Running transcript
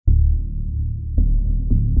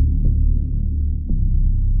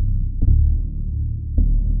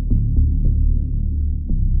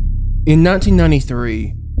In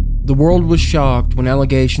 1993, the world was shocked when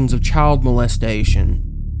allegations of child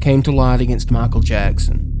molestation came to light against Michael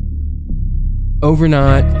Jackson.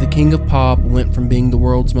 Overnight, the king of pop went from being the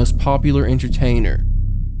world's most popular entertainer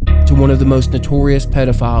to one of the most notorious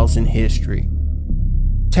pedophiles in history.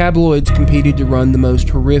 Tabloids competed to run the most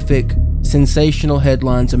horrific, sensational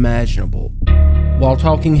headlines imaginable, while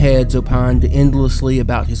talking heads opined endlessly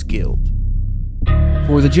about his guilt.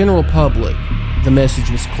 For the general public, the message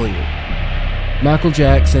was clear. Michael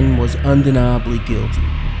Jackson was undeniably guilty.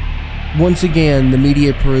 Once again, the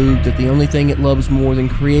media proved that the only thing it loves more than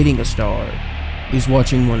creating a star is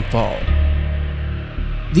watching one fall.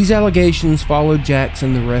 These allegations followed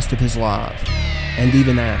Jackson the rest of his life, and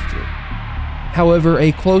even after. However,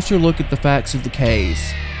 a closer look at the facts of the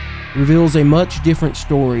case reveals a much different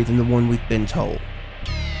story than the one we've been told.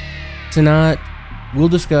 Tonight, we'll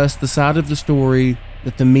discuss the side of the story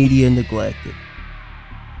that the media neglected.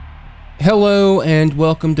 Hello and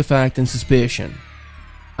welcome to Fact and Suspicion.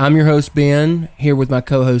 I'm your host Ben, here with my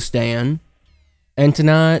co-host Dan, and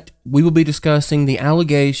tonight we will be discussing the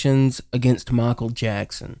allegations against Michael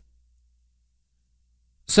Jackson.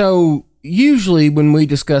 So, usually when we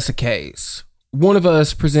discuss a case, one of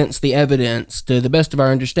us presents the evidence to the best of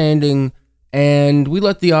our understanding, and we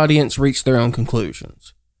let the audience reach their own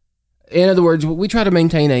conclusions. In other words, we try to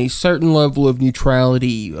maintain a certain level of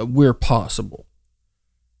neutrality where possible.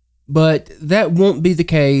 But that won't be the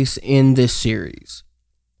case in this series.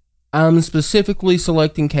 I'm specifically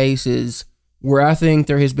selecting cases where I think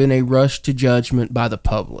there has been a rush to judgment by the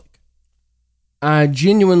public. I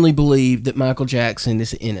genuinely believe that Michael Jackson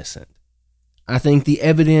is innocent. I think the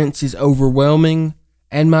evidence is overwhelming,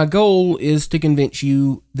 and my goal is to convince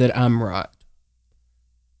you that I'm right.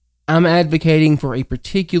 I'm advocating for a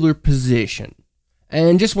particular position,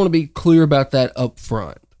 and just want to be clear about that up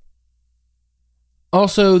front.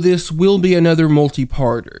 Also, this will be another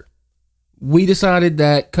multi-parter. We decided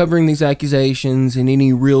that covering these accusations in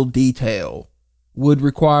any real detail would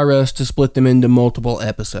require us to split them into multiple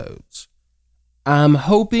episodes. I'm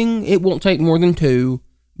hoping it won't take more than 2,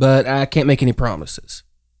 but I can't make any promises.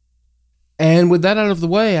 And with that out of the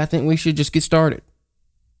way, I think we should just get started.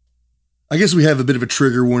 I guess we have a bit of a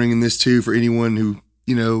trigger warning in this too for anyone who,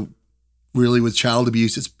 really with child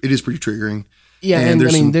abuse, it is pretty triggering. Yeah, and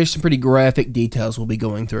there's some pretty graphic details we'll be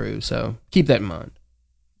going through, so keep that in mind.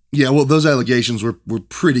 Yeah, well, those allegations were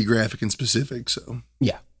pretty graphic and specific, so.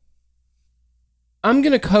 Yeah. I'm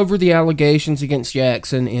going to cover the allegations against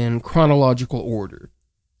Jackson in chronological order,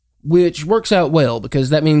 which works out well because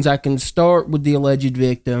that means I can start with the alleged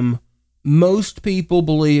victim most people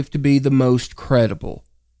believe to be the most credible,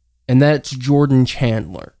 and that's Jordan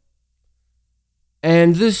Chandler.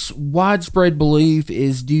 And this widespread belief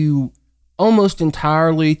is due almost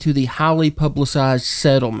entirely to the highly publicized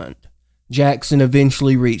settlement Jackson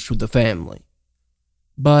eventually reached with the family.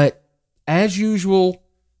 But, as usual,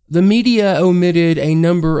 the media omitted a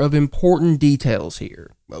number of important details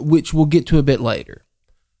here, which we'll get to a bit later.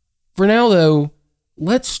 For now, though,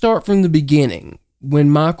 let's start from the beginning, when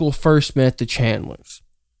Michael first met the Chandlers.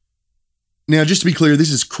 Now, just to be clear, this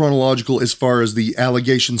is chronological as far as the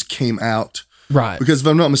allegations came out. Right. Because if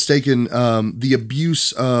I'm not mistaken, the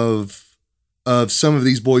abuse of some of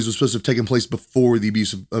these boys was supposed to have taken place before the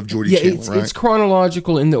abuse of Jordy Chandler, right? It's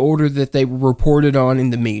chronological in the order that they were reported on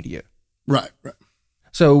in the media. Right.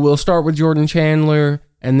 So we'll start with Jordan Chandler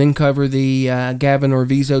and then cover the Gavin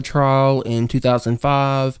Orvizo trial in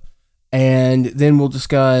 2005, and then we'll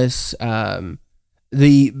discuss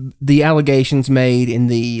the allegations made in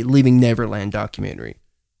the Leaving Neverland documentary.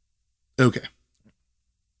 Okay.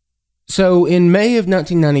 So in May of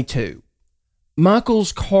 1992,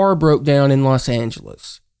 Michael's car broke down in Los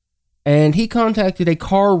Angeles, and he contacted a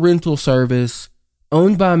car rental service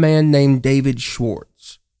owned by a man named David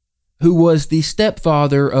Schwartz, who was the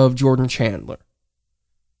stepfather of Jordan Chandler.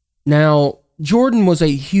 Now, Jordan was a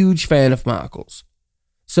huge fan of Michael's,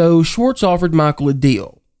 so Schwartz offered Michael a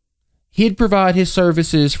deal. He'd provide his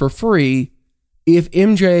services for free if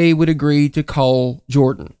MJ would agree to call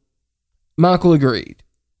Jordan. Michael agreed,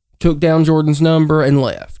 took down Jordan's number, and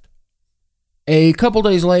left. A couple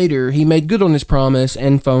days later, he made good on his promise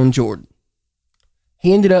and phoned Jordan.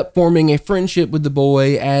 He ended up forming a friendship with the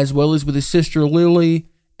boy as well as with his sister Lily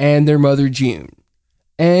and their mother June,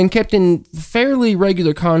 and kept in fairly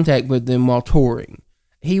regular contact with them while touring.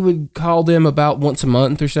 He would call them about once a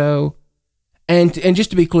month or so. And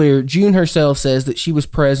just to be clear, June herself says that she was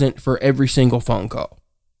present for every single phone call.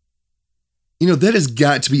 That has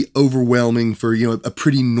got to be overwhelming for, a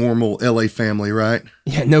pretty normal LA family, right?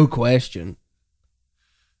 Yeah, no question.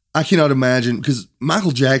 I cannot imagine, because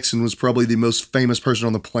Michael Jackson was probably the most famous person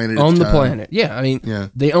on the planet at On the the time. planet. Yeah. I mean, Yeah.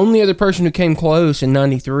 the only other person who came close in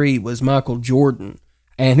 93 was Michael Jordan,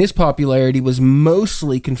 and his popularity was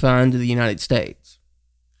mostly confined to the United States.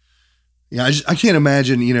 Yeah, I can't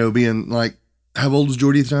imagine, being like, how old was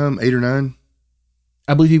Jordy at the time? 8 or 9?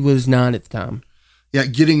 I believe he was 9 at the time. Yeah,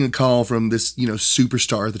 getting a call from this,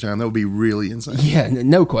 superstar at the time, that would be really insane. Yeah,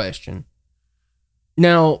 no question.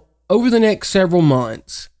 Now, over the next several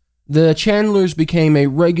months, the Chandlers became a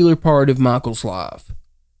regular part of Michael's life.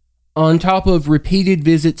 On top of repeated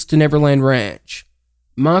visits to Neverland Ranch,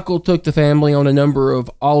 Michael took the family on a number of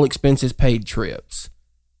all-expenses-paid trips.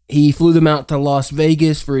 He flew them out to Las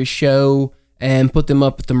Vegas for his show and put them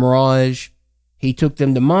up at the Mirage. He took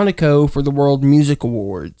them to Monaco for the World Music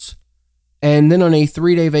Awards, and then on a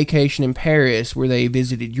 3-day vacation in Paris where they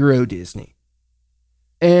visited Euro Disney.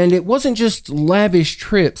 And it wasn't just lavish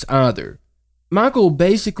trips either. Michael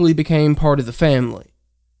basically became part of the family.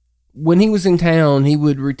 When he was in town, he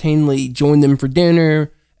would routinely join them for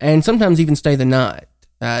dinner and sometimes even stay the night.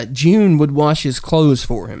 June would wash his clothes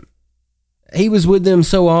for him. He was with them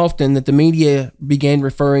so often that the media began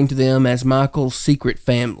referring to them as Michael's secret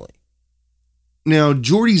family. Now,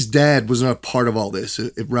 Jordy's dad was not part of all this,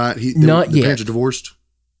 right? Not the yet. parents are divorced?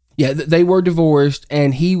 Yeah, they were divorced,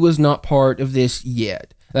 and he was not part of this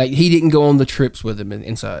yet. Like, he didn't go on the trips with them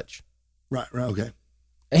and such. Right, okay.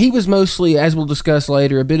 He was mostly, as we'll discuss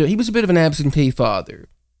later, he was a bit of an absentee father.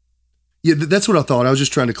 Yeah, that's what I thought. I was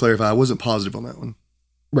just trying to clarify. I wasn't positive on that one.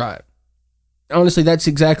 Right. Honestly, that's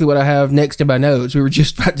exactly what I have next to my notes. We were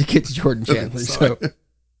just about to get to Jordan Chandler.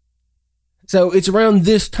 So it's around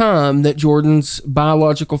this time that Jordan's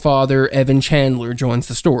biological father, Evan Chandler, joins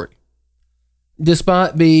the story.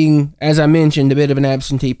 Despite being, as I mentioned, a bit of an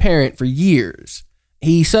absentee parent for years,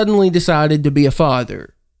 he suddenly decided to be a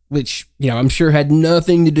father, which, I'm sure had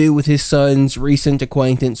nothing to do with his son's recent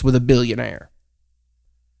acquaintance with a billionaire.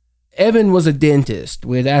 Evan was a dentist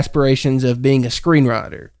with aspirations of being a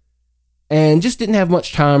screenwriter, and just didn't have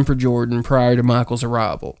much time for Jordan prior to Michael's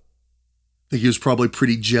arrival. I think he was probably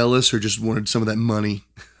pretty jealous or just wanted some of that money.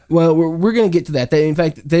 Well, we're going to get to that. In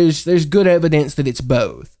fact, there's good evidence that it's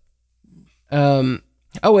both. And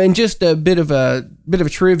just a bit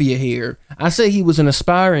of trivia here. I say he was an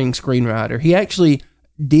aspiring screenwriter. He actually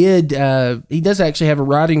does actually have a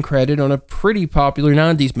writing credit on a pretty popular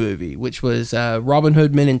 90s movie, which was Robin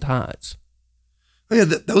Hood Men in Tights. Oh, yeah,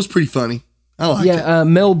 that was pretty funny. I liked it.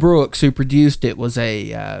 Mel Brooks, who produced it, was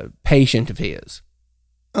a patient of his.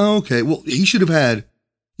 Oh, okay. Well, he should have had...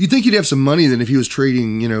 You'd think he'd have some money then if he was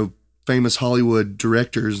trading, famous Hollywood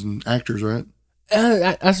directors and actors, right?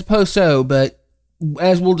 I suppose so, but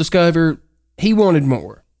as we'll discover, he wanted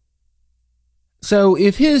more. So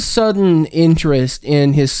if his sudden interest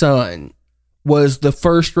in his son was the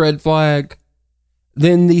first red flag,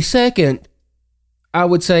 then the second, I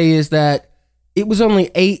would say, is that it was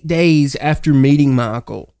only 8 days after meeting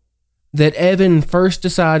Michael that Evan first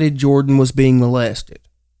decided Jordan was being molested.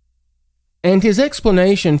 And his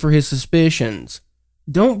explanation for his suspicions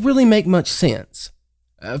don't really make much sense.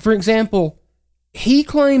 For example, he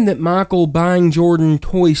claimed that Michael buying Jordan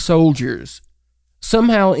toy soldiers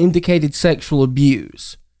somehow indicated sexual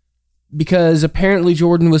abuse, because apparently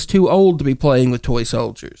Jordan was too old to be playing with toy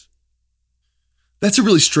soldiers. That's a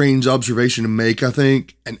really strange observation to make, I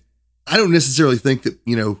think. And I don't necessarily think that,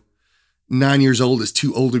 9 years old is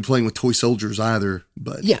too old to be playing with toy soldiers either.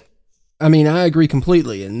 But yeah, I mean, I agree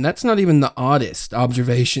completely. And that's not even the oddest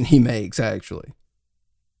observation he makes, actually.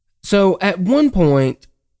 So at one point,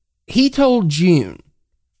 he told June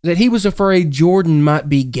that he was afraid Jordan might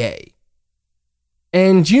be gay.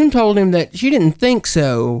 And June told him that she didn't think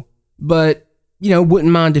so, but,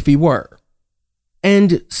 wouldn't mind if he were.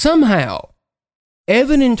 And somehow,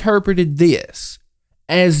 Evan interpreted this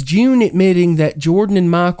as June admitting that Jordan and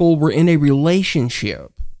Michael were in a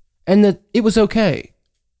relationship and that it was okay.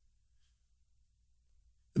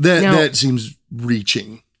 That seems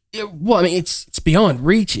reaching. Well, I mean, it's beyond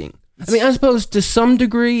reaching. I mean, I suppose to some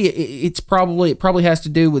degree, it probably has to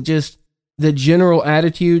do with just the general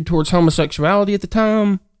attitude towards homosexuality at the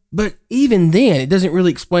time. But even then, it doesn't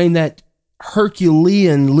really explain that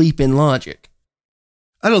Herculean leap in logic.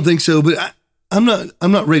 I don't think so, but I'm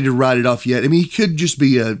not ready to write it off yet. I mean, he could just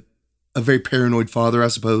be a very paranoid father, I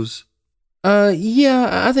suppose. Yeah,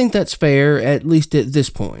 I think that's fair, at least at this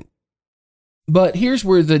point. But here's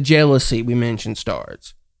where the jealousy we mentioned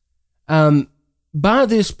starts. By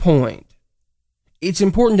this point, it's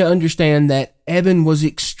important to understand that Evan was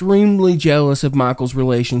extremely jealous of Michael's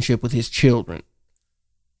relationship with his children.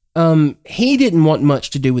 He didn't want much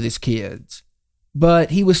to do with his kids,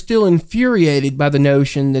 but he was still infuriated by the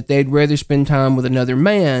notion that they'd rather spend time with another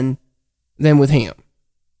man than with him.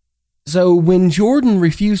 So when Jordan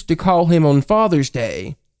refused to call him on Father's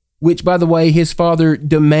Day, which, by the way, his father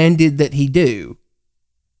demanded that he do,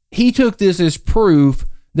 he took this as proof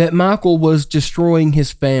that Michael was destroying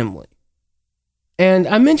his family. And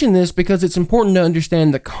I mention this because it's important to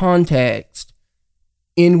understand the context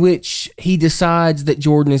in which he decides that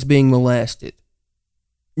Jordan is being molested.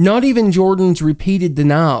 Not even Jordan's repeated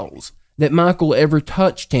denials that Michael ever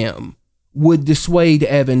touched him would dissuade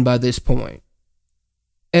Evan by this point.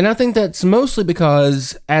 And I think that's mostly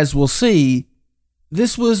because, as we'll see,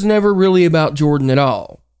 this was never really about Jordan at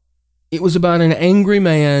all. It was about an angry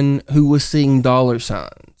man who was seeing dollar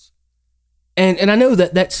signs. And I know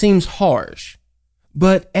that seems harsh,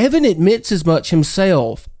 but Evan admits as much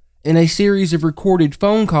himself in a series of recorded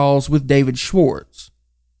phone calls with David Schwartz.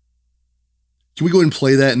 Can we go ahead and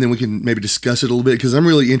play that and then we can maybe discuss it a little bit? Because I'm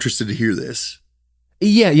really interested to hear this.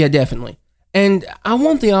 Yeah, definitely. And I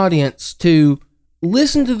want the audience to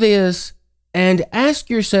listen to this and ask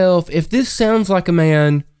yourself if this sounds like a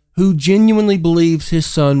man who genuinely believes his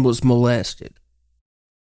son was molested.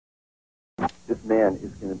 This man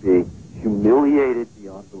is going to be humiliated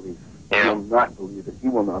beyond belief. He will not believe it. He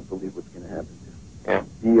will not believe what's going to happen to him.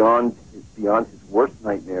 Beyond his worst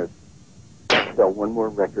nightmares. Sell one more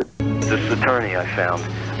record. This attorney I found,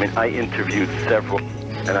 I interviewed several,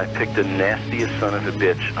 and I picked the nastiest son of a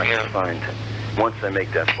bitch I could find. Once I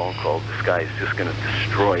make that phone call, this guy is just going to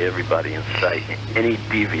destroy everybody in sight. Any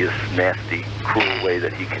devious, nasty, cruel way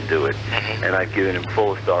that he can do it. And I've given him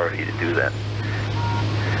full authority to do that.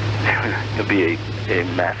 It'll be a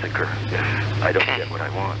massacre if I don't get what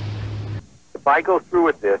I want. If I go through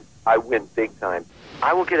with this, I win big time.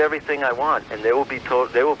 I will get everything I want, and they will be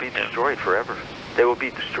destroyed forever. They will be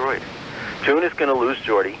destroyed. June is going to lose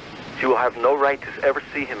Jordy. She will have no right to ever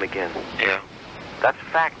see him again. Yeah. That's a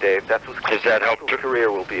fact, Dave. That's what's going to happen. Michael's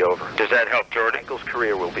career will be over. Does that help Jordy? Michael's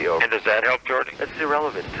career will be over. And does that help Jordy? That's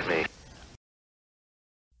irrelevant to me.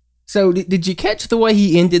 So did you catch the way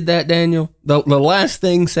he ended that, Daniel? The last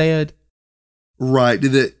thing said? Right.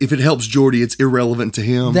 If it helps Jordy, it's irrelevant to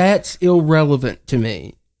him. That's irrelevant to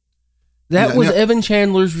me. That was Evan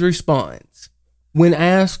Chandler's response when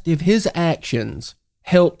asked if his actions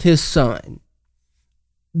helped his son.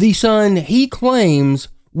 The son he claims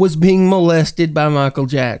was being molested by Michael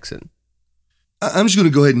Jackson. I'm just going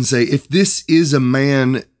to go ahead and say, if this is a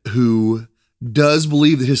man who does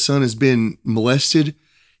believe that his son has been molested,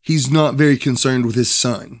 he's not very concerned with his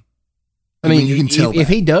son. I mean, you can tell if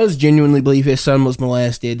he does genuinely believe his son was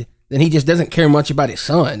molested, then he just doesn't care much about his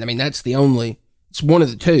son. I mean, it's one of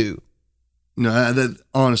the two. No,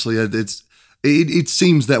 honestly, it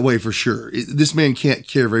seems that way for sure. This man can't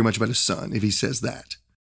care very much about his son if he says that.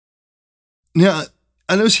 Now,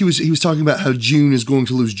 I noticed he was talking about how June is going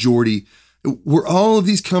to lose Jordy. Were all of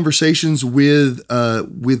these conversations with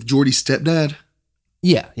Jordy's stepdad?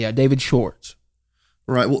 Yeah, David Schwartz.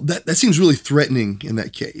 Right. Well, that seems really threatening in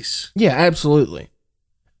that case. Yeah, absolutely.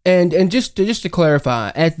 And just to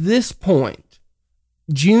clarify, at this point,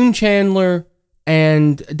 June Chandler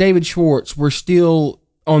and David Schwartz were still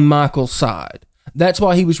on Michael's side. That's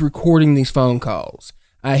why he was recording these phone calls.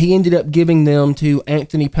 He ended up giving them to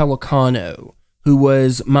Anthony Pellicano, who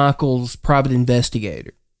was Michael's private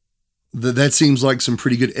investigator. That seems like some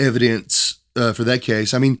pretty good evidence for that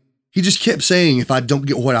case. I mean, he just kept saying, if I don't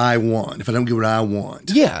get what I want.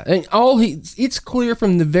 Yeah, and it's clear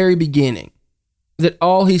from the very beginning that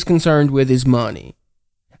all he's concerned with is money.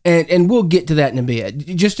 And we'll get to that in a bit,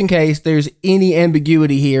 just in case there's any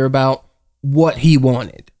ambiguity here about what he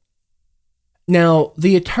wanted. Now,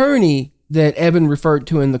 the attorney that Evan referred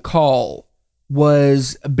to in the call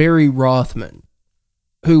was Barry Rothman,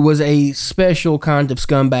 who was a special kind of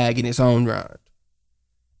scumbag in his own right.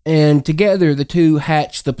 And together, the two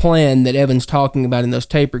hatched the plan that Evan's talking about in those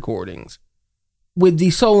tape recordings, with the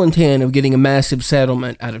sole intent of getting a massive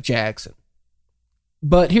settlement out of Jackson.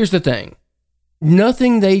 But here's the thing.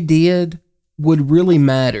 Nothing they did would really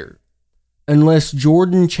matter unless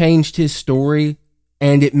Jordan changed his story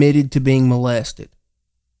and admitted to being molested.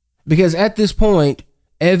 Because at this point,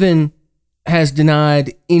 Evan has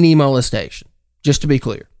denied any molestation, just to be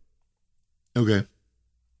clear. Okay.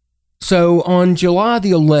 So on July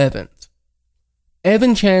the 11th,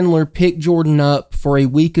 Evan Chandler picked Jordan up for a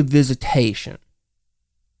week of visitation.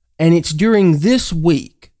 And it's during this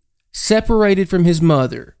week, separated from his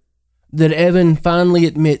mother, that Evan finally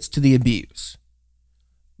admits to the abuse.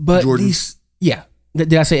 But Jordan?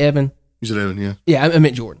 Did I say Evan? You said Evan, yeah. Yeah, I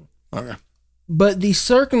meant Jordan. Okay. But the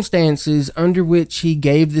circumstances under which he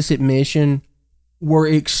gave this admission were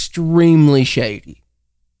extremely shady.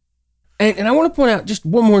 And I want to point out just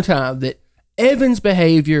one more time that Evan's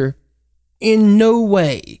behavior in no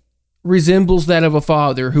way resembles that of a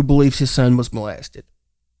father who believes his son was molested.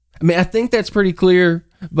 I mean, I think that's pretty clear,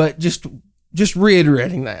 but just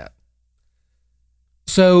reiterating that.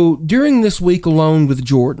 So during this week alone with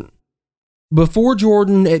Jordan, before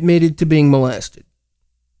Jordan admitted to being molested,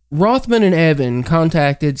 Rothman and Evan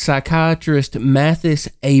contacted psychiatrist Mathis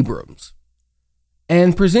Abrams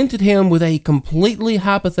and presented him with a completely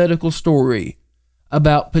hypothetical story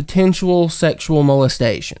about potential sexual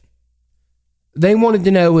molestation. They wanted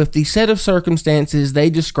to know if the set of circumstances they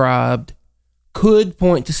described could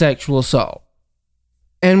point to sexual assault.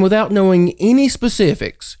 And without knowing any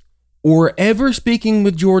specifics or ever speaking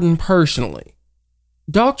with Jordan personally,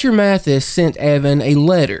 Dr. Mathis sent Evan a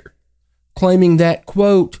letter claiming that,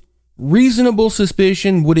 quote, reasonable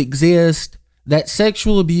suspicion would exist that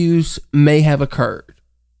sexual abuse may have occurred.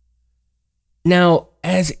 Now,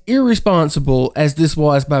 as irresponsible as this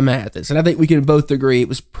was by Mathis, and I think we can both agree it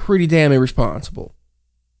was pretty damn irresponsible.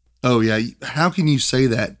 Oh, yeah. How can you say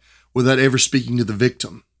that without ever speaking to the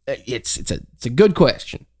victim? It's a good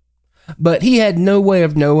question. But he had no way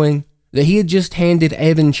of knowing that he had just handed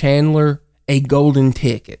Evan Chandler a golden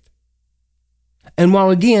ticket. And while,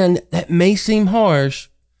 again, that may seem harsh,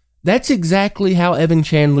 that's exactly how Evan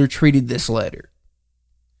Chandler treated this letter.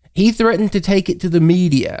 He threatened to take it to the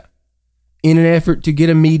media in an effort to get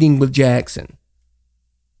a meeting with Jackson.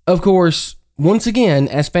 Of course, once again,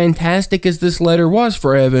 as fantastic as this letter was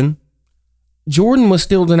for Evan, Jordan was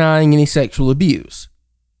still denying any sexual abuse.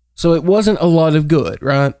 So it wasn't a lot of good,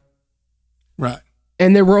 right? Right.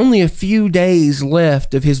 And there were only a few days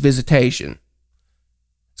left of his visitation.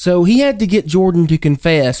 So he had to get Jordan to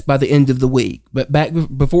confess by the end of the week, but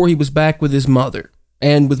before he was back with his mother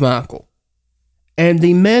and with Michael. And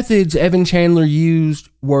the methods Evan Chandler used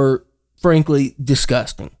were, frankly,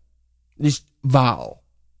 disgusting. Just vile.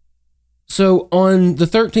 So on the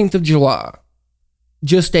 13th of July,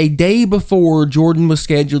 just a day before Jordan was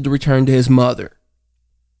scheduled to return to his mother,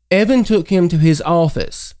 Evan took him to his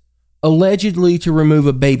office, allegedly to remove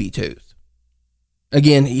a baby tooth.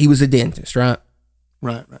 Again, he was a dentist, right?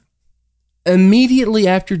 Right. Immediately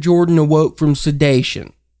after Jordan awoke from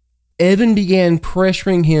sedation, Evan began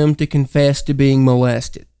pressuring him to confess to being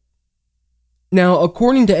molested. Now,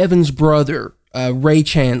 according to Evan's brother, Ray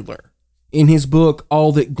Chandler, in his book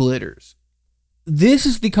All That Glitters, this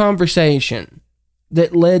is the conversation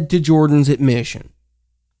that led to Jordan's admission.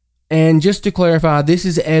 And just to clarify, this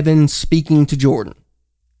is Evan speaking to Jordan.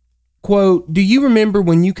 Quote, do you remember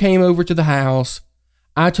when you came over to the house,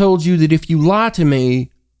 I told you that if you lie to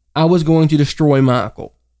me, I was going to destroy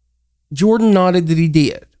Michael? Jordan nodded that he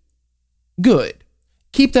did. Good.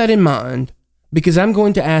 Keep that in mind, because I'm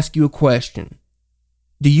going to ask you a question.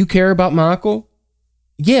 Do you care about Michael?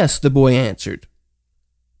 Yes, the boy answered.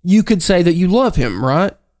 You could say that you love him,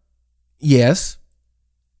 right? Yes.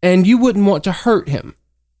 And you wouldn't want to hurt him?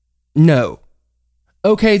 No.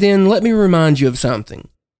 Okay, then let me remind you of something.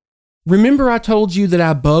 Remember I told you that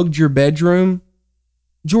I bugged your bedroom?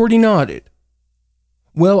 Jordy nodded.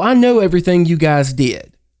 Well, I know everything you guys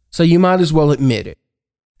did, so you might as well admit it.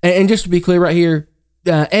 And just to be clear right here,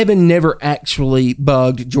 Evan never actually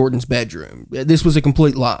bugged Jordan's bedroom. This was a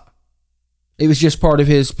complete lie. It was just part of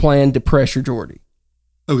his plan to pressure Jordy.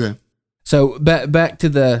 Okay. So back to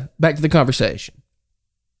the conversation.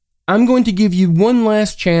 I'm going to give you one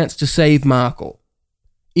last chance to save Michael.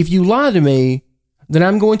 If you lie to me, then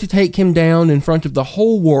I'm going to take him down in front of the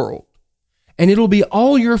whole world. And it'll be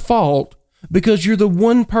all your fault because you're the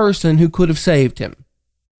one person who could have saved him.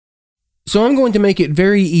 So I'm going to make it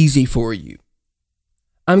very easy for you.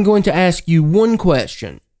 I'm going to ask you one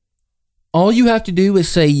question. All you have to do is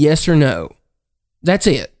say yes or no. That's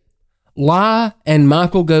it. Lie and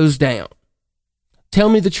Michael goes down. Tell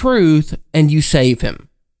me the truth and you save him.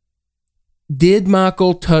 Did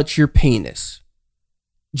Michael touch your penis?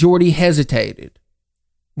 Jordy hesitated.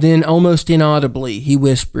 Then almost inaudibly he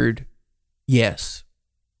whispered, yes.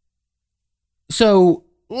 So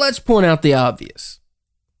let's point out the obvious.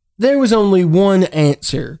 There was only one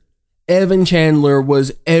answer Evan Chandler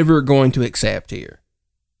was ever going to accept here.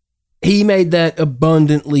 He made that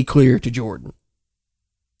abundantly clear to Jordan.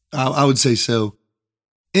 I would say so.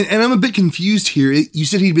 And I'm a bit confused here. You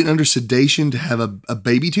said he'd been under sedation to have a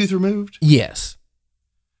baby tooth removed? Yes.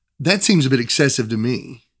 That seems a bit excessive to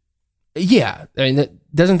me. Yeah. I mean,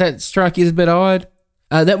 doesn't that strike you as a bit odd?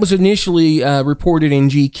 That was initially reported in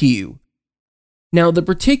GQ. Now, the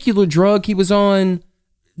particular drug he was on,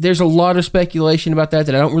 there's a lot of speculation about that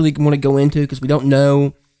I don't really want to go into because we don't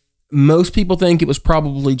know. Most people think it was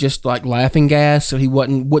probably just like laughing gas, so he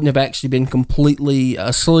wouldn't have actually been completely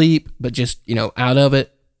asleep, but just, out of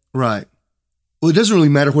it. Right. Well, it doesn't really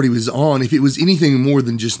matter what he was on. If it was anything more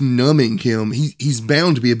than just numbing him, he's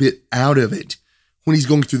bound to be a bit out of it when he's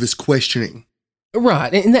going through this questioning.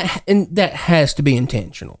 Right, and that has to be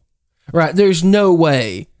intentional. Right, there's no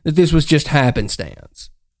way that this was just happenstance.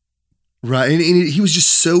 Right, and he was just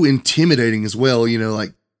so intimidating as well,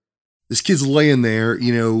 like this kid's laying there,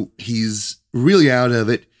 he's really out of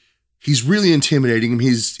it. He's really intimidating him.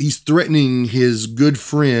 He's threatening his good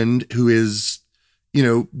friend who is,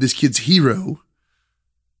 this kid's hero.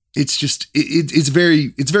 It's just, it's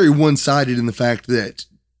very one-sided in the fact that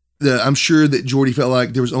I'm sure that Jordy felt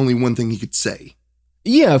like there was only one thing he could say.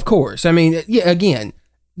 Yeah, of course. I mean, yeah, again,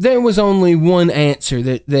 there was only one answer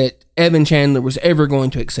that Evan Chandler was ever going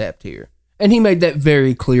to accept here. And he made that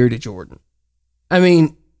very clear to Jordan. I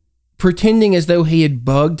mean, pretending as though he had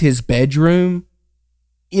bugged his bedroom,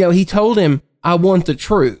 he told him, I want the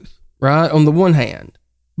truth, right? On the one hand.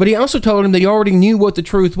 But he also told him that he already knew what the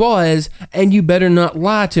truth was, and you better not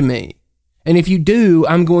lie to me. And if you do,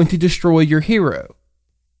 I'm going to destroy your hero.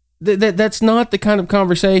 That's not the kind of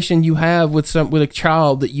conversation you have with a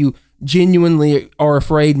child that you genuinely are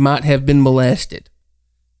afraid might have been molested.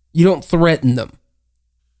 You don't threaten them.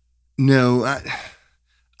 No,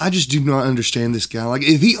 I just do not understand this guy. Like,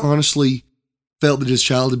 if he honestly felt that his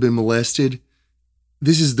child had been molested,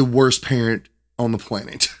 this is the worst parent on the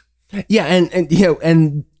planet. Yeah,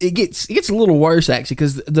 and it gets a little worse actually,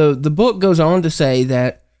 because the book goes on to say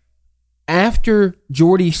that after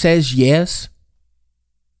Jordy says yes,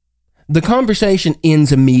 the conversation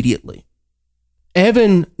ends immediately.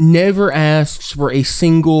 Evan never asks for a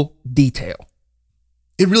single detail.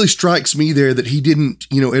 It really strikes me there that he didn't,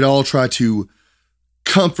 at all try to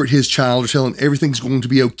comfort his child or tell him everything's going to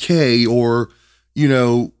be okay, or,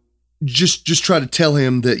 just try to tell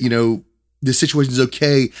him that, this situation is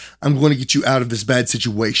okay. I'm going to get you out of this bad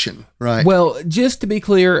situation, right? Well, just to be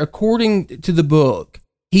clear, according to the book,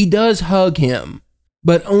 he does hug him,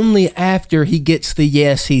 but only after he gets the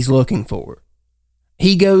yes he's looking for.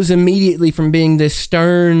 He goes immediately from being this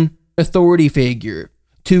stern authority figure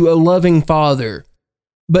to a loving father,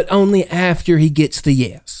 but only after he gets the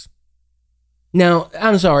yes. Now,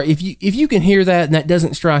 I'm sorry, if you can hear that and that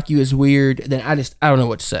doesn't strike you as weird, then I don't know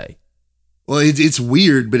what to say. Well, it's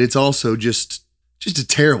weird, but it's also just a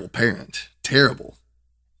terrible parent. Terrible.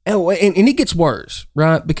 Oh, and it gets worse,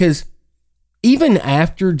 right? Because even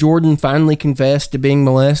after Jordan finally confessed to being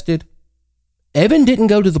molested, Evan didn't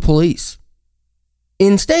go to the police.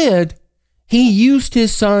 Instead, he used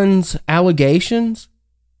his son's allegations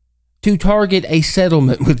to target a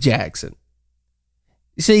settlement with Jackson.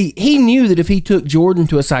 See, he knew that if he took Jordan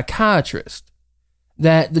to a psychiatrist,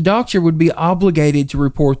 that the doctor would be obligated to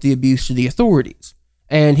report the abuse to the authorities,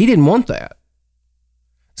 and he didn't want that.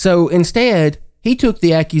 So instead, he took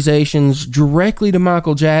the accusations directly to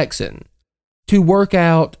Michael Jackson to work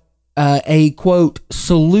out a, quote,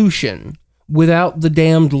 solution without the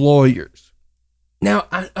damned lawyers. Now,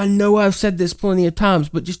 I know I've said this plenty of times,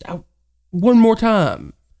 but just one more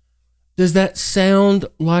time. Does that sound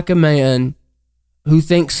like a man who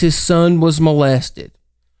thinks his son was molested?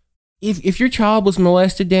 If your child was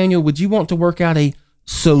molested, Daniel, would you want to work out a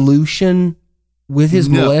solution with his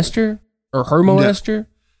molester or her molester? No.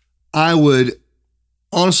 I would.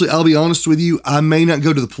 Honestly, I'll be honest with you. I may not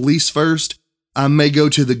go to the police first. I may go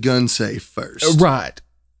to the gun safe first. Right.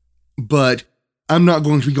 But I'm not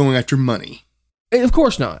going to be going after money. Of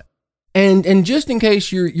course not. And just in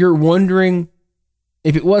case you're wondering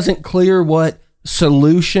if it wasn't clear what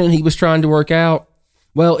solution he was trying to work out,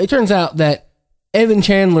 well, it turns out that Evan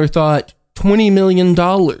Chandler thought $20 million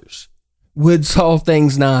would solve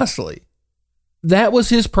things nicely. That was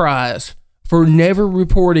his prize for never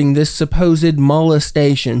reporting this supposed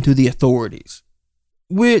molestation to the authorities,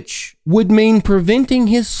 which would mean preventing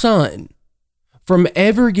his son from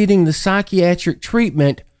ever getting the psychiatric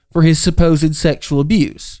treatment for his supposed sexual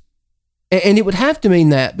abuse. And it would have to mean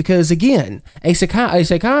that because, again, a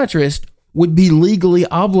psychiatrist would be legally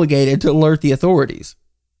obligated to alert the authorities.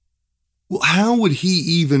 Well, how would he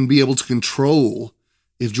even be able to control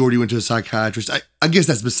if Jordy went to a psychiatrist? I guess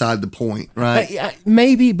that's beside the point, right?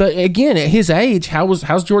 Maybe, but again, at his age,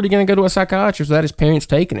 how's Jordy going to go to a psychiatrist without his parents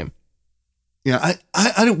taking him? Yeah,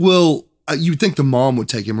 I don't. Well, you'd think the mom would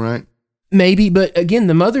take him, right? Maybe, but again,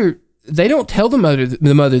 the mother. They don't tell the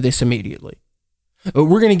mother this immediately.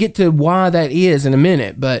 We're going to get to why that is in a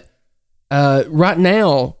minute, but right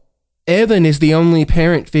now, Evan is the only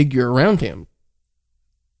parent figure around him.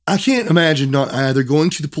 I can't imagine not either going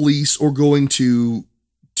to the police or going to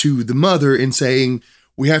the mother and saying,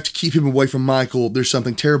 we have to keep him away from Michael. There's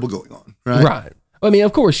something terrible going on, right? Right. I mean,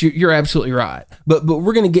 of course, you're absolutely right. But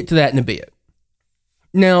we're going to get to that in a bit.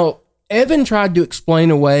 Now, Evan tried to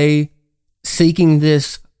explain away seeking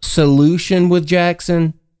this solution with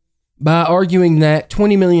Jackson by arguing that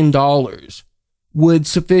 $20 million would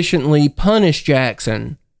sufficiently punish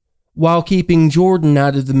Jackson while keeping Jordan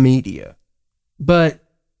out of the media. But,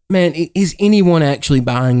 man, is anyone actually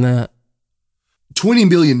buying that? $20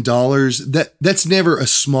 million, that's never a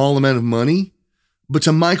small amount of money. But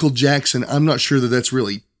to Michael Jackson, I'm not sure that that's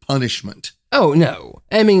really punishment. Oh, no.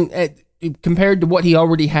 I mean, compared to what he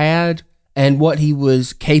already had and what he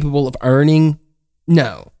was capable of earning,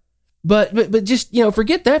 no. But just,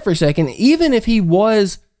 forget that for a second. Even if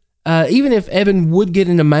even if Evan would get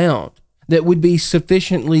an amount that would be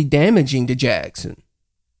sufficiently damaging to Jackson,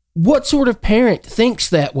 what sort of parent thinks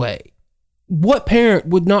that way? What parent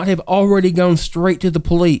would not have already gone straight to the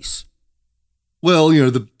police? Well,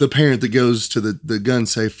 the parent that goes to the gun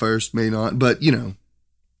safe first may not, but,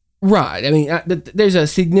 Right. I mean, there's a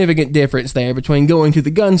significant difference there between going to the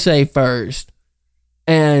gun safe first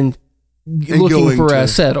and looking for a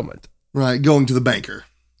settlement. Right, going to the banker.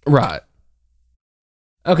 Right.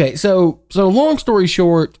 Okay, so long story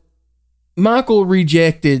short, Michael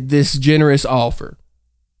rejected this generous offer.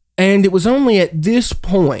 And it was only at this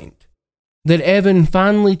point that Evan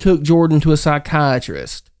finally took Jordan to a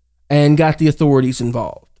psychiatrist and got the authorities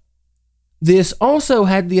involved. This also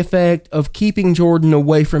had the effect of keeping Jordan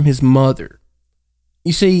away from his mother.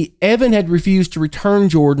 You see, Evan had refused to return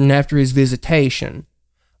Jordan after his visitation,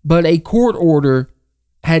 but a court order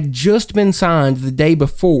had just been signed the day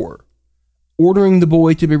before, ordering the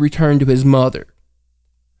boy to be returned to his mother.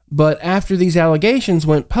 But after these allegations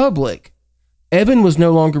went public, Evan was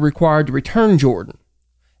no longer required to return Jordan,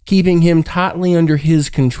 keeping him tightly under his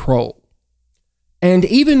control. And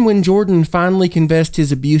even when Jordan finally confessed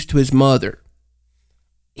his abuse to his mother,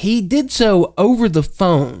 he did so over the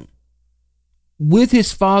phone with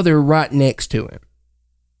his father right next to him.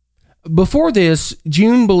 Before this,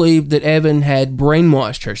 June believed that Evan had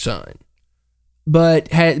brainwashed her son,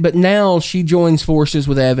 but now she joins forces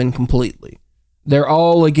with Evan completely. They're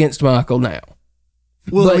all against Michael now.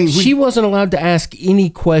 Well, but she wasn't allowed to ask any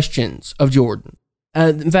questions of Jordan.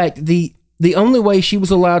 In fact, the only way she was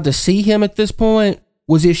allowed to see him at this point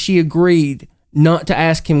was if she agreed not to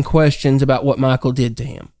ask him questions about what Michael did to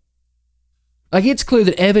him. Like, it's clear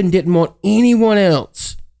that Evan didn't want anyone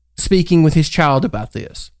else speaking with his child about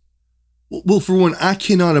this. Well, for one, I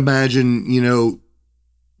cannot imagine,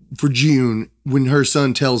 for June, when her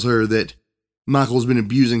son tells her that Michael's been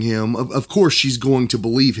abusing him, of course she's going to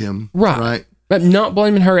believe him. Right? I'm not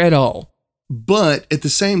blaming her at all. But at the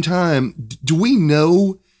same time, do we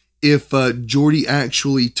know if Jordy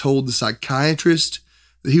actually told the psychiatrist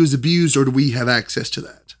that he was abused, or do we have access to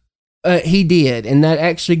that? He did, and that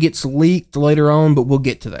actually gets leaked later on, but we'll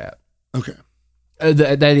get to that. Okay.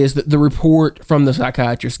 That is, the report from the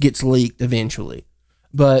psychiatrist gets leaked eventually,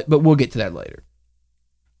 but we'll get to that later.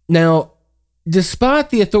 Now,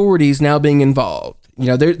 despite the authorities now being involved,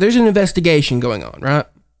 there's an investigation going on, right?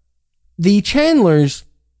 The Chandlers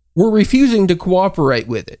were refusing to cooperate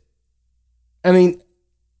with it. I mean,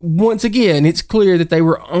 once again, it's clear that they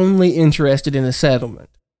were only interested in a settlement.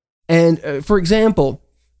 And, for example,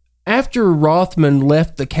 after Rothman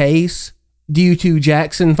left the case due to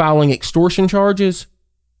Jackson filing extortion charges,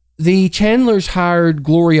 the Chandlers hired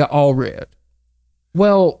Gloria Allred.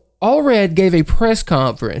 Well, Allred gave a press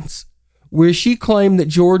conference where she claimed that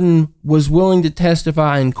Jordan was willing to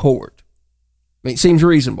testify in court. I mean, it seems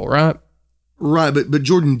reasonable, right? Right, but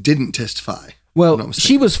Jordan didn't testify. Well,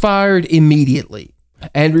 she was fired immediately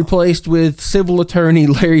and replaced with civil attorney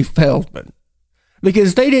Larry Feldman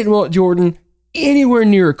because they didn't want Jordan anywhere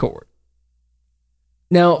near a court.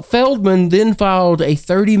 Now, Feldman then filed a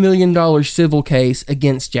 $30 million civil case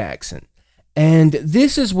against Jackson, and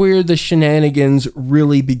this is where the shenanigans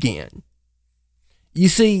really begin. You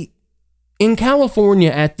see, in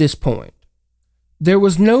California at this point, there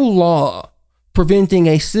was no law preventing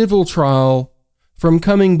a civil trial from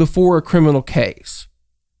coming before a criminal case.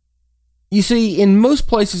 You see, in most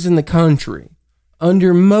places in the country,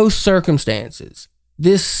 under most circumstances,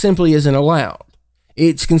 this simply isn't allowed.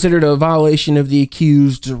 It's considered a violation of the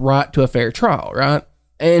accused's right to a fair trial, right?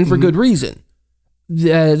 And for good reason.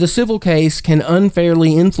 The civil case can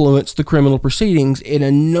unfairly influence the criminal proceedings in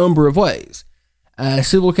a number of ways.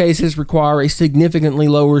 Civil cases require a significantly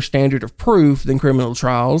lower standard of proof than criminal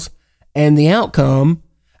trials, and the outcome,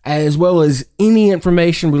 as well as any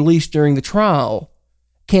information released during the trial,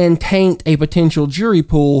 can taint a potential jury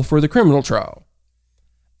pool for the criminal trial.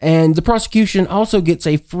 And the prosecution also gets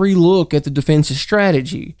a free look at the defense's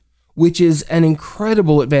strategy, which is an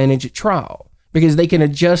incredible advantage at trial because they can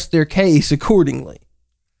adjust their case accordingly.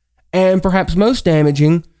 And perhaps most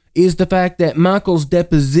damaging is the fact that Michael's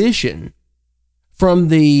deposition from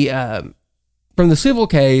the civil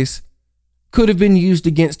case could have been used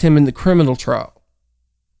against him in the criminal trial.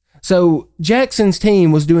 So Jackson's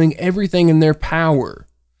team was doing everything in their power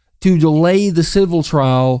to delay the civil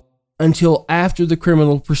trial until after the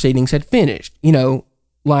criminal proceedings had finished,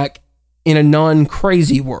 like in a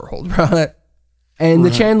non-crazy world, right? And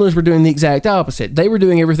the Chandlers were doing the exact opposite. They were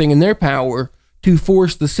doing everything in their power to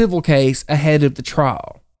force the civil case ahead of the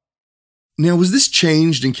trial. Now, was this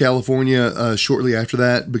changed in California shortly after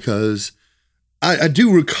that? Because I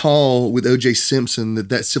do recall with O.J. Simpson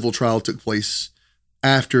that civil trial took place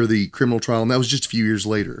after the criminal trial, and that was just a few years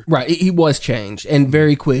later. Right, he was changed, and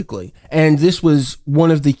very quickly. And this was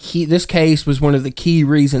this case was one of the key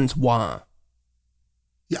reasons why.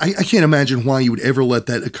 I can't imagine why you would ever let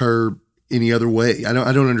that occur any other way. I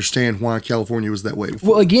don't understand why California was that way before.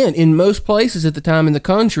 Well, again, in most places at the time in the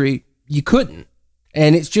country, you couldn't.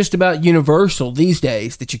 And it's just about universal these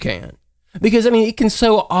days that you can. Because, it can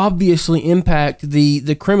so obviously impact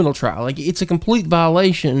the criminal trial. Like, it's a complete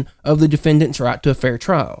violation of the defendant's right to a fair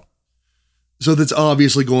trial. So that's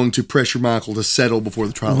obviously going to pressure Michael to settle before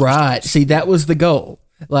the trial. Right. See, that was the goal.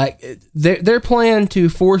 Like, their plan to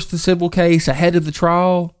force the civil case ahead of the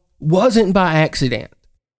trial wasn't by accident.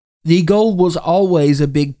 The goal was always a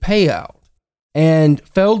big payout. And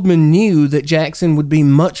Feldman knew that Jackson would be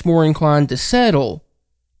much more inclined to settle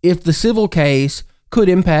if the civil case could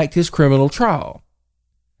impact his criminal trial.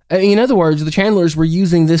 In other words, the Chandlers were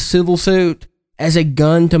using this civil suit as a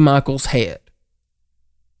gun to Michael's head.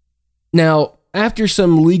 Now, after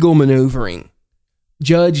some legal maneuvering,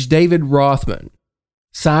 Judge David Rothman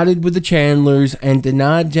sided with the Chandlers and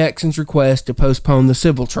denied Jackson's request to postpone the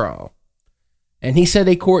civil trial. And he set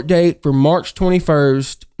a court date for March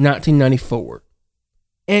 21st, 1994.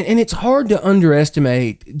 And it's hard to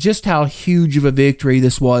underestimate just how huge of a victory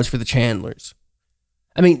this was for the Chandlers.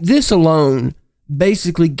 This alone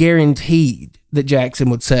basically guaranteed that Jackson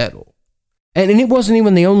would settle. And it wasn't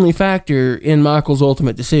even the only factor in Michael's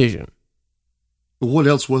ultimate decision. What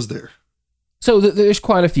else was there? So there's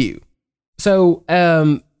quite a few. So,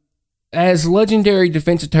 as legendary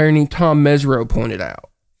defense attorney Tom Mesereau pointed out,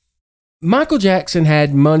 Michael Jackson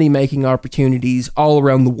had money-making opportunities all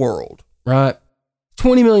around the world, right?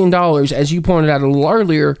 $20 million, as you pointed out a little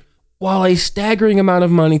earlier, while a staggering amount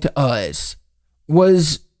of money to us,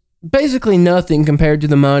 was basically nothing compared to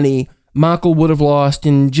the money Michael would have lost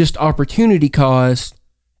in just opportunity cost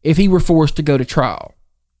if he were forced to go to trial.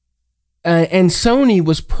 And Sony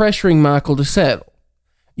was pressuring Michael to settle.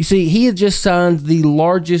 You see, he had just signed the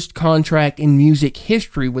largest contract in music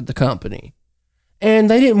history with the company. And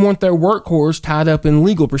they didn't want their workhorse tied up in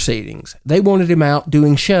legal proceedings. They wanted him out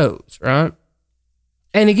doing shows, right?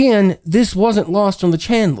 And again, this wasn't lost on the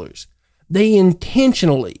Chandlers. They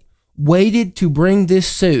intentionally waited to bring this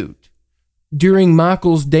suit during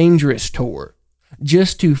Michael's Dangerous tour,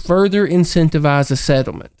 just to further incentivize a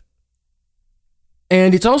settlement.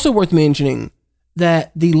 And it's also worth mentioning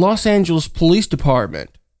that the Los Angeles Police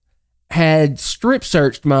Department had strip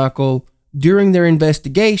searched Michael during their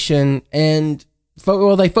investigation and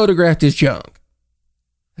they photographed his junk.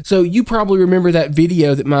 So you probably remember that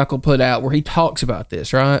video that Michael put out where he talks about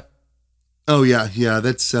this, right? Oh yeah,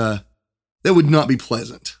 that's that would not be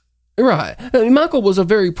pleasant. Right. Michael was a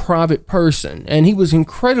very private person and he was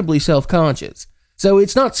incredibly self-conscious. So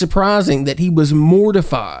it's not surprising that he was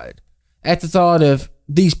mortified at the thought of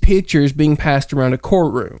these pictures being passed around a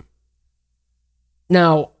courtroom.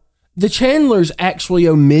 Now, the Chandlers actually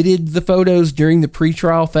omitted the photos during the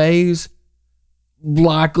pretrial phase,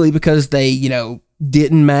 likely because they,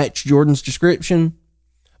 didn't match Jordan's description.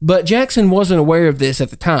 But Jackson wasn't aware of this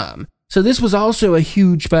at the time, so this was also a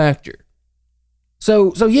huge factor.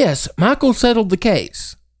 So yes, Michael settled the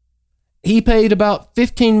case. He paid about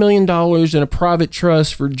 $15 million in a private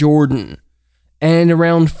trust for Jordan, and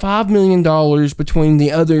around $5 million between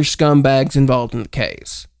the other scumbags involved in the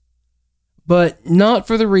case. But not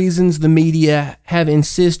for the reasons the media have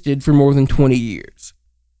insisted for more than 20 years.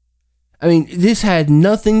 This had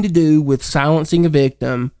nothing to do with silencing a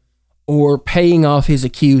victim or paying off his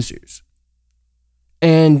accusers.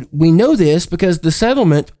 And we know this because the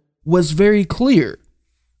settlement was very clear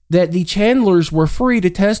that the Chandlers were free to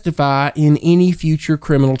testify in any future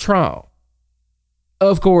criminal trial.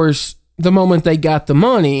 Of course, the moment they got the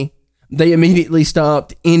money, they immediately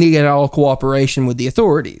stopped any and all cooperation with the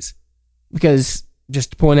authorities. Because,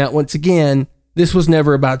 just to point out once again, this was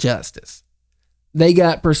never about justice. they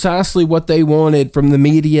got precisely what they wanted from the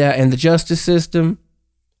media and the justice system,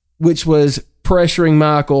 which was pressuring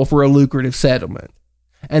Michael for a lucrative settlement.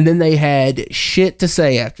 And then they had shit to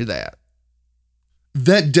say after that.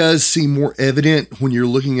 That does seem more evident when you're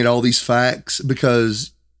looking at all these facts,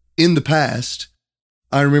 because in the past,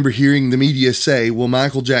 I remember hearing the media say, well,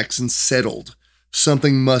 Michael Jackson settled.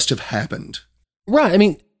 Something must have happened. Right. I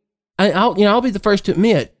mean, I'll be the first to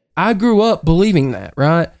admit, I grew up believing that,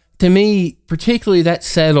 right? To me, particularly that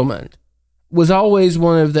settlement was always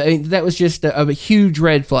that was just a huge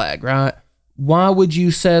red flag, right? Why would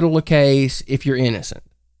you settle a case if you're innocent?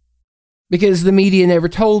 Because the media never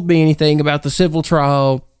told me anything about the civil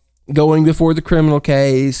trial going before the criminal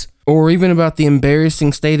case, or even about the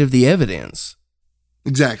embarrassing state of the evidence.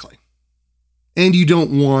 Exactly. And you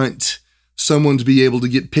don't want someone to be able to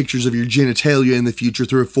get pictures of your genitalia in the future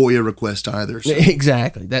through a FOIA request either. So.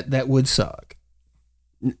 Exactly. That would suck.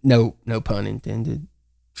 No pun intended.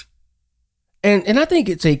 And I think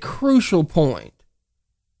it's a crucial point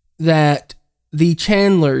that the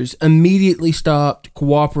Chandlers immediately stopped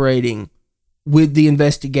cooperating with the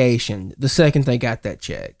investigation the second they got that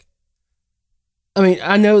check. I mean,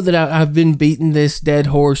 I know that I've been beating this dead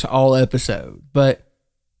horse all episode, but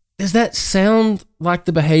does that sound like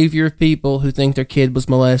the behavior of people who think their kid was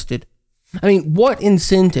molested? I mean, what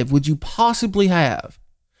incentive would you possibly have?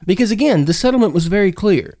 Because again, the settlement was very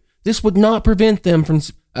clear. This would not prevent them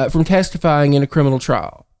from testifying in a criminal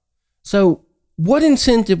trial. So what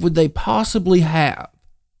incentive would they possibly have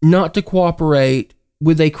not to cooperate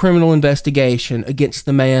with a criminal investigation against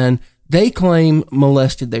the man they claim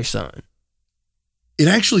molested their son? It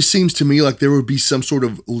actually seems to me like there would be some sort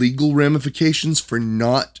of legal ramifications for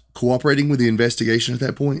not cooperating with the investigation at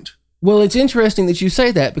that point. Well, it's interesting that you say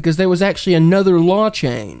that, because there was actually another law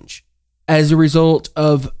change as a result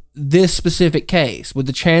of this specific case, with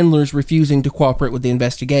the Chandlers refusing to cooperate with the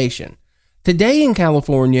investigation. Today in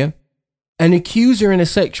California, an accuser in a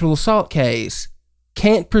sexual assault case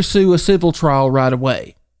can't pursue a civil trial right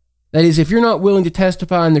away. That is, if you're not willing to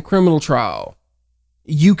testify in the criminal trial,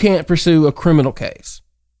 you can't pursue a criminal case.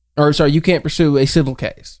 You can't pursue a civil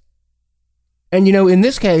case. And in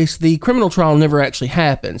this case, the criminal trial never actually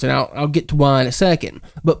happens, and I'll get to why in a second.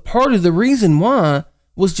 But part of the reason why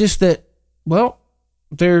was just that, well,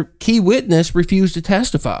 their key witness refused to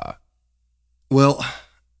testify. Well,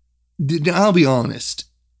 I'll be honest.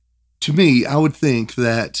 To me, I would think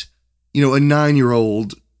that, a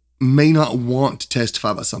 9-year-old may not want to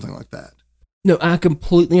testify about something like that. No, I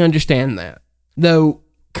completely understand that. Though,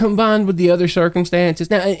 combined with the other circumstances.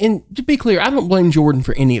 Now, and to be clear, I don't blame Jordan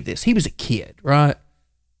for any of this. He was a kid, right?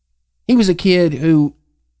 He was a kid who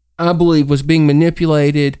I believe was being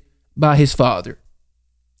manipulated by his father.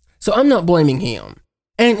 So I'm not blaming him.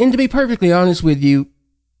 And to be perfectly honest with you,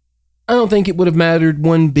 I don't think it would have mattered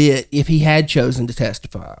one bit if he had chosen to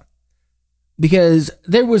testify. Because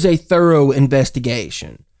there was a thorough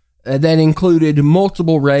investigation that included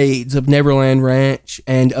multiple raids of Neverland Ranch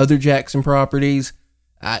and other Jackson properties,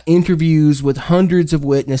 interviews with hundreds of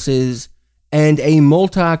witnesses, and a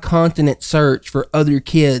multi-continent search for other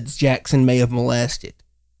kids Jackson may have molested.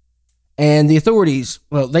 And the authorities,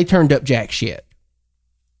 well, they turned up jack shit.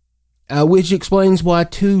 Which explains why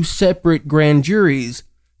 2 separate grand juries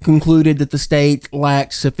concluded that the state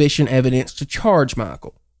lacked sufficient evidence to charge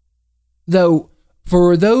Michael. Though,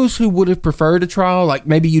 for those who would have preferred a trial, like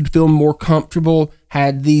maybe you'd feel more comfortable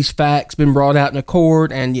had these facts been brought out in a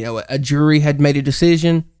court and, a jury had made a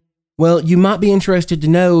decision, well, you might be interested to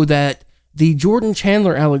know that the Jordan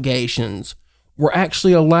Chandler allegations were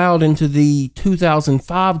actually allowed into the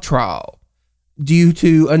 2005 trial due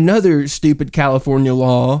to another stupid California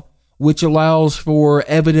law which allows for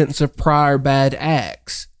evidence of prior bad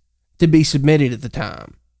acts to be submitted at the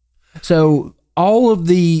time. So all of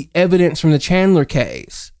the evidence from the Chandler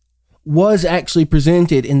case was actually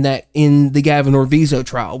presented in the Gavin Orvizo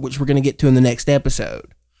trial, which we're going to get to in the next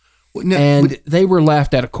episode. They were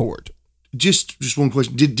laughed out of court. Just one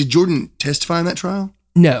question. Did Jordan testify in that trial?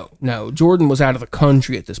 No. Jordan was out of the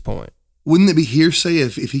country at this point. Wouldn't it be hearsay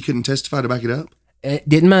if he couldn't testify to back it up? It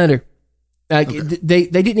didn't matter. Okay. They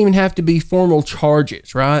didn't even have to be formal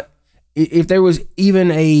charges, right? If there was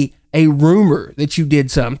even a rumor that you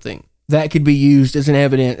did something, that could be used as an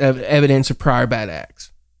evidence of prior bad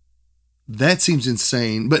acts. That seems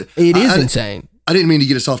insane, but it is insane. I didn't mean to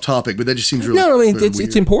get us off topic, but that just seems really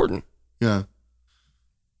it's important. Yeah.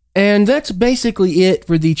 And that's basically it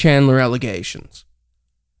for the Chandler allegations.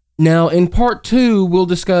 Now, in part 2, we'll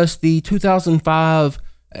discuss the 2005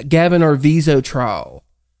 Gavin Orvizo trial,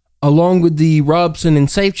 along with the Robson and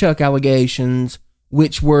Safechuck allegations,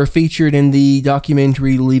 which were featured in the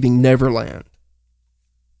documentary Leaving Neverland.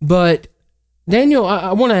 But Daniel,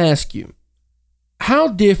 I want to ask you, how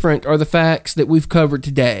different are the facts that we've covered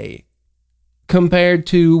today compared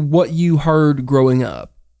to what you heard growing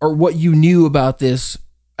up or what you knew about this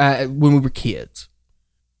when we were kids?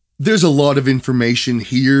 There's a lot of information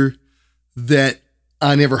here that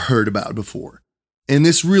I never heard about before. And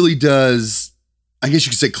this really does, I guess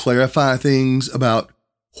you could say, clarify things about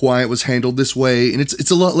why it was handled this way. And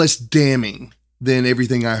it's a lot less damning than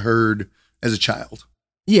everything I heard as a child.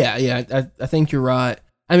 Yeah, I think you're right.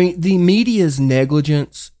 I mean, the media's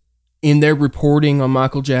negligence in their reporting on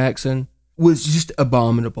Michael Jackson was just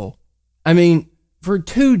abominable. I mean, for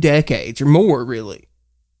 2 decades or more, really,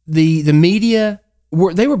 the media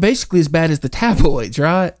were basically as bad as the tabloids,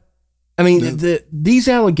 right? I mean, these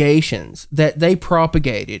allegations that they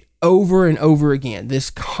propagated over and over again, this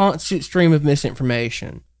constant stream of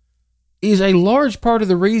misinformation, is a large part of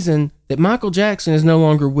the reason that Michael Jackson is no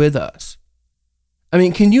longer with us. I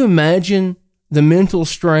mean, can you imagine the mental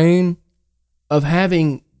strain of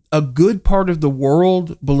having a good part of the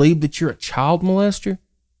world believe that you're a child molester?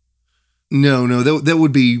 No, that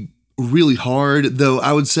would be really hard. Though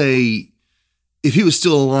I would say if he was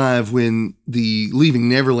still alive when the Leaving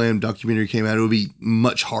Neverland documentary came out, it would be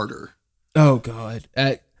much harder. Oh, God.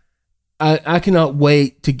 I cannot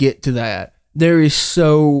wait to get to that. There is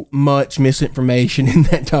so much misinformation in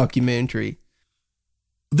that documentary.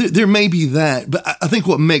 There may be that, but I think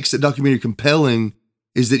what makes that documentary compelling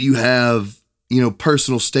is that you have,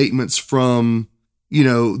 personal statements from,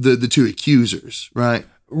 the 2 accusers, right?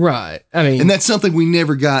 Right. I mean, and that's something we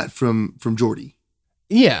never got from Jordy.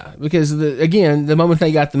 Yeah, because the moment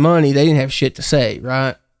they got the money, they didn't have shit to say,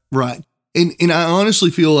 right? Right. And I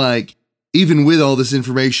honestly feel like even with all this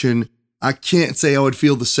information, I can't say I would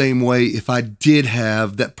feel the same way if I did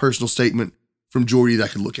have that personal statement from Jordy that I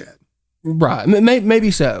could look at. Right.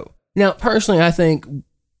 Maybe so. Now, personally, I think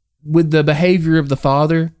with the behavior of the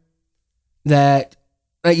father, that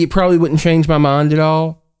it probably wouldn't change my mind at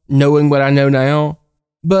all, knowing what I know now.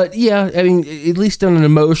 But yeah, I mean, at least on an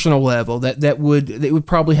emotional level, that would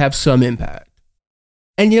probably have some impact.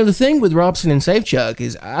 And the thing with Robson and Safechuck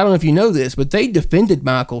is, I don't know if you know this, but they defended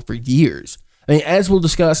Michael for years. I mean, as we'll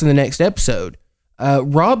discuss in the next episode,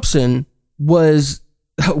 Robson was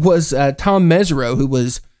Tom Mesereau, who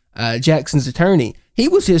was Jackson's attorney. He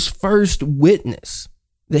was his first witness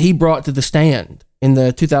that he brought to the stand in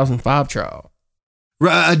the 2005 trial.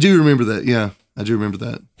 Right, I do remember that. Yeah, I do remember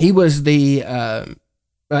that. He was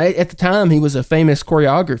at the time, he was a famous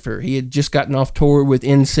choreographer. He had just gotten off tour with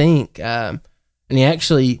NSYNC, and he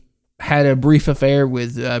actually had a brief affair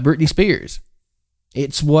with Britney Spears.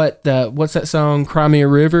 It's what's that song, Cry Me a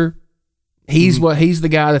River? He's the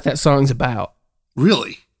guy that song's about.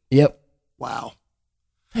 Really? Yep. Wow.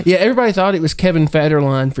 Yeah, everybody thought it was Kevin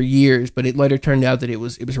Federline for years, but it later turned out that it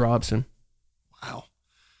was Robson. Wow.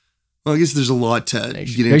 Well, I guess there's a lot to get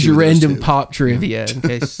into. There's your random pop trivia in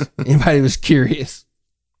case anybody was curious.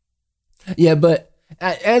 Yeah, but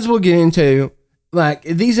as we'll get into,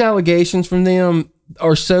 these allegations from them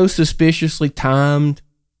are so suspiciously timed,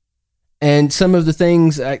 and some of the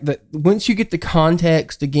things that once you get the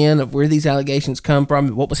context again of where these allegations come from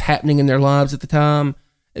and what was happening in their lives at the time,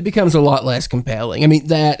 it becomes a lot less compelling. I mean,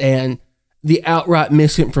 that and the outright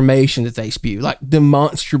misinformation that they spew,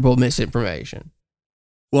 demonstrable misinformation.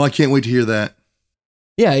 Well, I can't wait to hear that.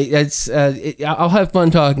 Yeah, I'll have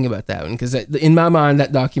fun talking about that one because in my mind,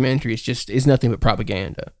 that documentary is nothing but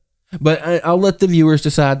propaganda. But I'll let the viewers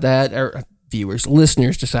decide that, or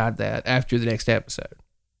listeners decide that after the next episode.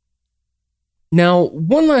 Now,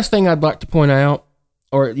 one last thing I'd like to point out,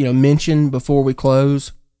 or mention before we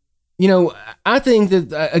close. I think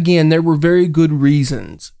that again there were very good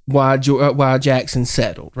reasons why Jackson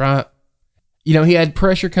settled. Right? He had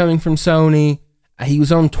pressure coming from Sony. He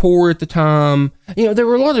was on tour at the time. There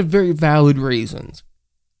were a lot of very valid reasons.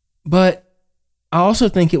 But I also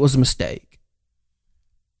think it was a mistake.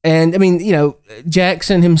 And, I mean,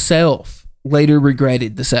 Jackson himself later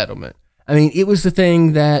regretted the settlement. I mean, it was the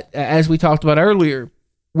thing that, as we talked about earlier,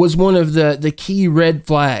 was one of the key red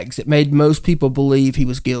flags that made most people believe he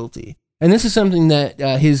was guilty. And this is something that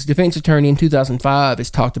his defense attorney in 2005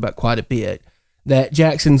 has talked about quite a bit, that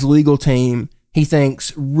Jackson's legal team, he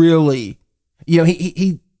thinks really...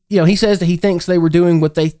 he says that he thinks they were doing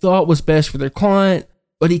what they thought was best for their client,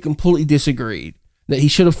 but he completely disagreed, that he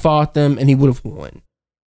should have fought them and he would have won.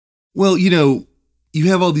 Well, you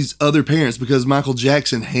have all these other parents because Michael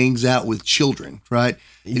Jackson hangs out with children, right?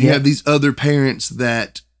 And you have these other parents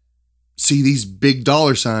that see these big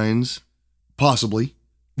dollar signs, possibly,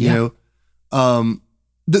 though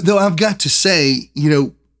I've got to say,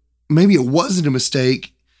 maybe it wasn't a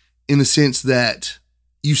mistake in the sense that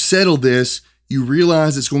you settle this, you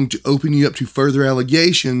realize it's going to open you up to further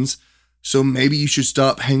allegations, so maybe you should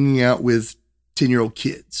stop hanging out with 10-year-old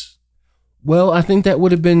kids. Well, I think that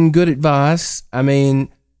would have been good advice. I mean,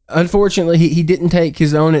 unfortunately, he didn't take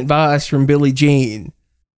his own advice from Billie Jean.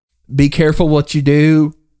 Be careful what you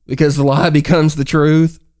do, because the lie becomes the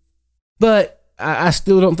truth. But I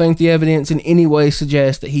still don't think the evidence in any way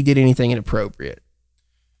suggests that he did anything inappropriate.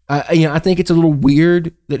 I think it's a little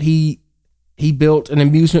weird that he built an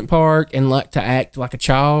amusement park and liked to act like a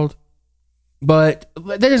child, but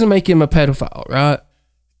that doesn't make him a pedophile, right?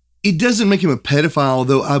 It doesn't make him a pedophile,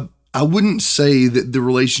 though. I wouldn't say that the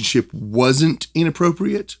relationship wasn't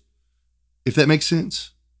inappropriate, if that makes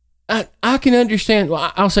sense. I can understand.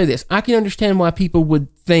 Well, I'll say this. I can understand why people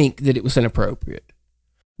would think that it was inappropriate.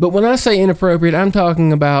 But when I say inappropriate, I'm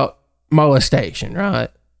talking about molestation, right?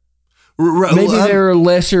 Right. Maybe there are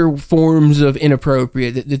lesser forms of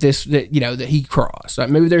inappropriate that he crossed. Right?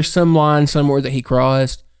 Maybe there's some line somewhere that he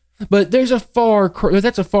crossed, but that's a far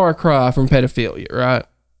cry from pedophilia, right?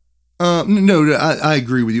 No, I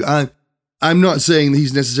agree with you. I'm not saying that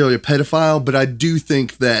he's necessarily a pedophile, but I do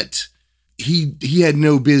think that he had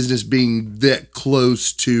no business being that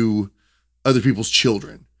close to other people's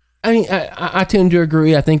children. I mean, I tend to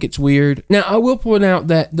agree. I think it's weird. Now, I will point out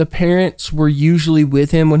that the parents were usually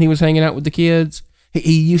with him when he was hanging out with the kids.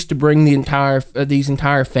 He used to bring these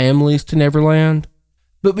entire families to Neverland.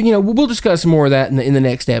 But we'll discuss more of that in the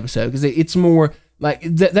next episode, because it's more like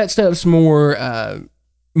that stuff's more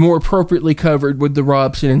appropriately covered with the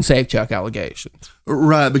Robson and Safechuck allegations.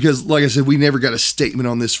 Right, because like I said, we never got a statement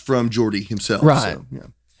on this from Jordy himself. Right. So, yeah.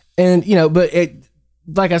 And, but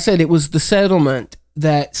like I said, it was the settlement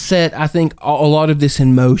that set, I think, a lot of this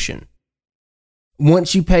in motion.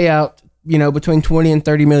 Once you pay out, between $20 and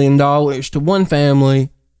 $30 million to one family,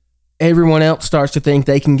 everyone else starts to think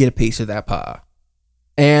they can get a piece of that pie.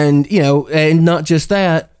 And, and not just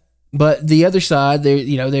that, but the other side,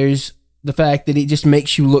 there's the fact that it just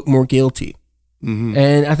makes you look more guilty. Mm-hmm.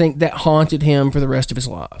 And I think that haunted him for the rest of his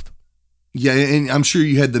life. Yeah, and I'm sure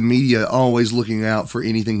you had the media always looking out for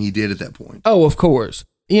anything he did at that point. Oh, of course.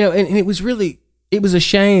 And it was a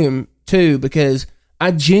shame, too, because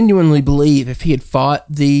I genuinely believe if he had fought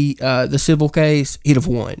the civil case, he'd have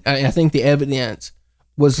won. I think the evidence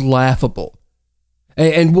was laughable.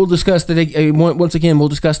 And we'll discuss that once again. We'll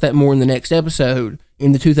discuss that more in the next episode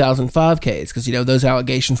in the 2005 case, because those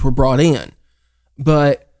allegations were brought in.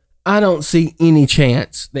 But I don't see any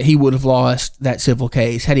chance that he would have lost that civil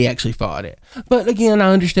case had he actually fought it. But again,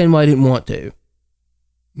 I understand why he didn't want to.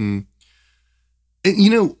 And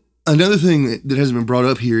another thing that hasn't been brought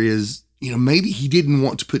up here is maybe he didn't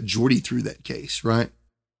want to put Jordy through that case, right?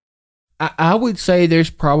 I would say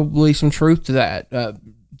there's probably some truth to that.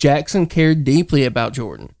 Jackson cared deeply about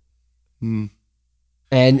Jordan.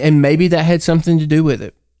 And maybe that had something to do with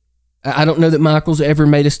it. I don't know that Michaels ever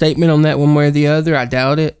made a statement on that one way or the other. I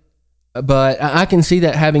doubt it. But I can see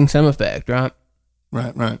that having some effect, right?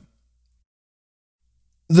 Right.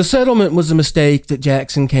 The settlement was a mistake that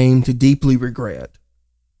Jackson came to deeply regret.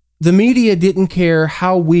 The media didn't care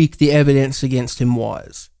how weak the evidence against him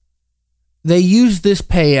was. They used this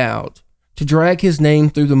payout to drag his name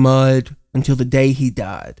through the mud until the day he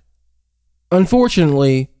died.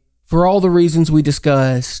 Unfortunately, for all the reasons we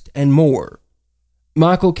discussed and more,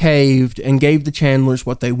 Michael caved and gave the Chandlers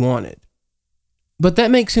what they wanted. But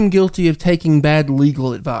that makes him guilty of taking bad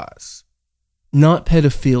legal advice, not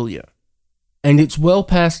pedophilia. And it's well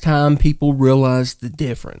past time people realize the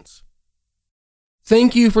difference.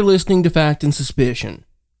 Thank you for listening to Fact and Suspicion.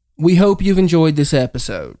 We hope you've enjoyed this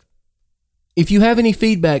episode. If you have any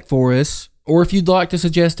feedback for us, or if you'd like to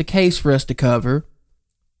suggest a case for us to cover,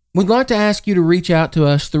 we'd like to ask you to reach out to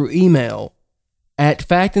us through email at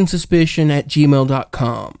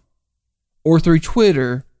factandsuspicion@gmail.com or through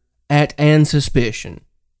Twitter @andsuspicion.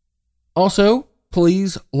 Also,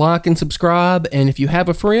 please like and subscribe, and if you have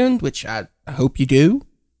a friend, which I hope you do,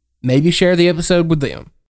 maybe share the episode with them.